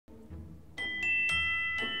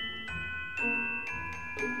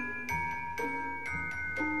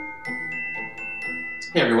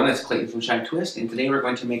Hey everyone, it's Clayton from ChiTwist, and today we're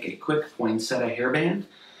going to make a quick poinsettia hairband.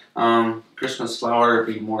 Christmas flower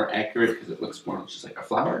would be more accurate because it looks more just like a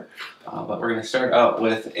flower. But we're going to start out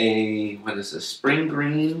with a, spring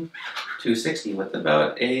green 260 with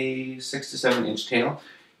about a 6 to 7 inch tail.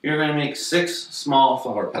 You're going to make 6 small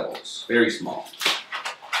flower petals, very small.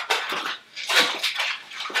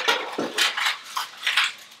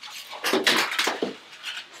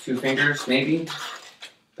 Two fingers maybe.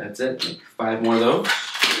 That's it. Make 5 more of those.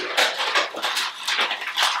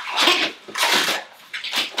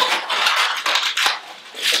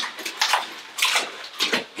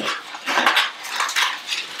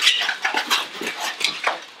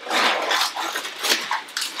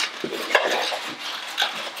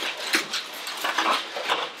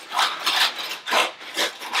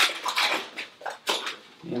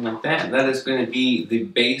 And like that, that is going to be the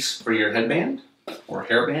base for your headband, or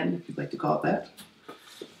hairband if you'd like to call it that.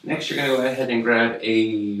 Next, you're going to go ahead and grab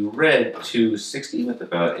a red 260 with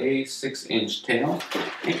about a 6 inch tail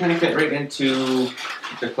and connect that right into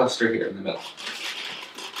the cluster here in the middle.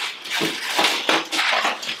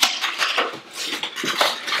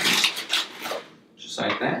 Just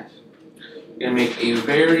like that. You're going to make a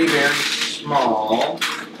very, very small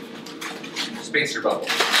spacer bubble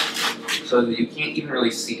so that you can't even really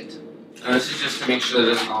see it. Now, this is just to make sure that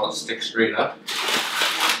it doesn't all stick straight up.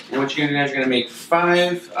 And what you're going to do is you're going to make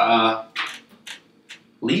 5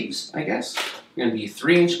 leaves, I guess. You're going to be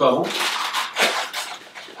 3-inch bubble,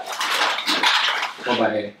 followed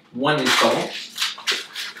by a 1-inch bubble,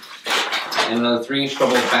 and another 3-inch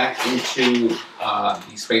bubble back into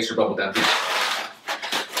the spacer bubble down here.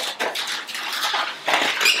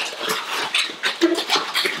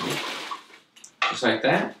 Just like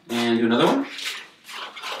that, and do another one.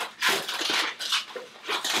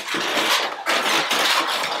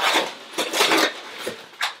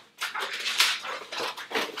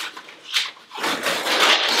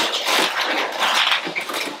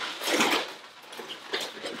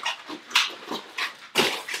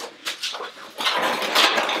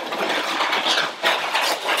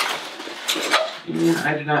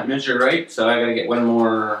 I did not measure right, so I gotta get one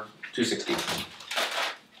more 260.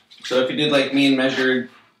 So if you did like me and measured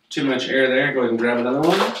too much air there, go ahead and grab another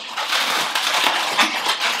one.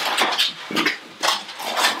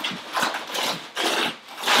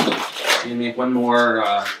 And make one more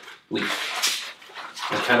leaf,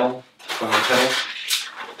 or petal, flower petal.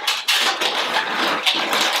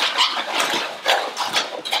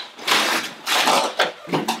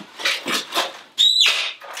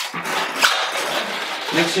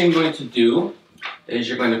 Next thing you're going to do is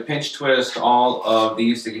you're going to pinch twist all of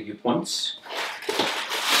these to give you points.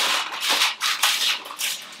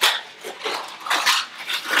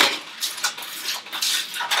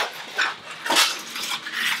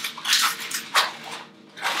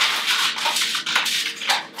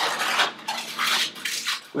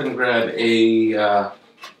 Go ahead and grab a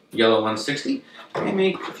yellow 160 and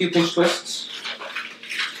make a few pinch twists.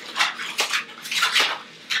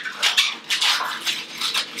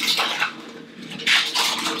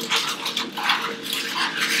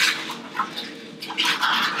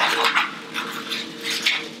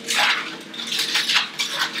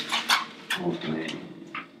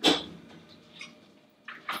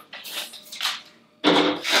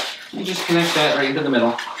 And just connect that right into the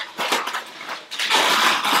middle.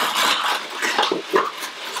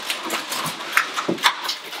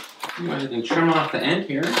 Go ahead and trim off the end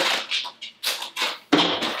here.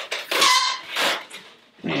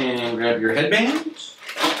 And grab your headband.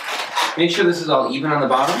 Make sure this is all even on the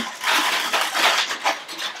bottom.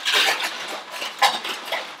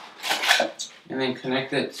 And then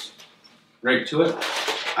connect it right to it.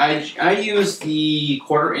 I use the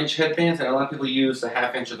 1/4 inch headbands, and a lot of people use the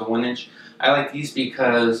 1/2 inch or the 1 inch. I like these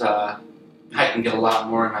because I can get a lot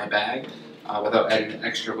more in my bag without adding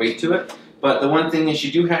extra weight to it. But the one thing is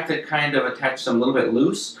you do have to kind of attach them a little bit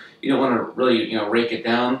loose. You don't want to really, rake it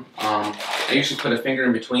down. I usually put a finger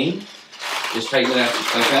in between. Just tighten it up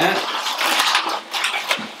just like that.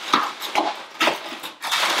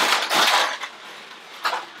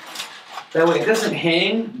 That way it doesn't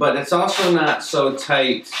hang, but it's also not so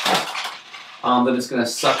tight that it's going to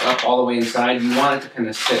suck up all the way inside. You want it to kind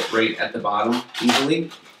of sit right at the bottom easily.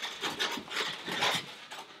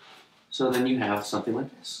 So then you have something like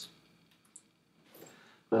this.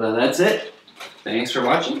 But that's it. Thanks for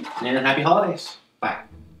watching, and happy holidays.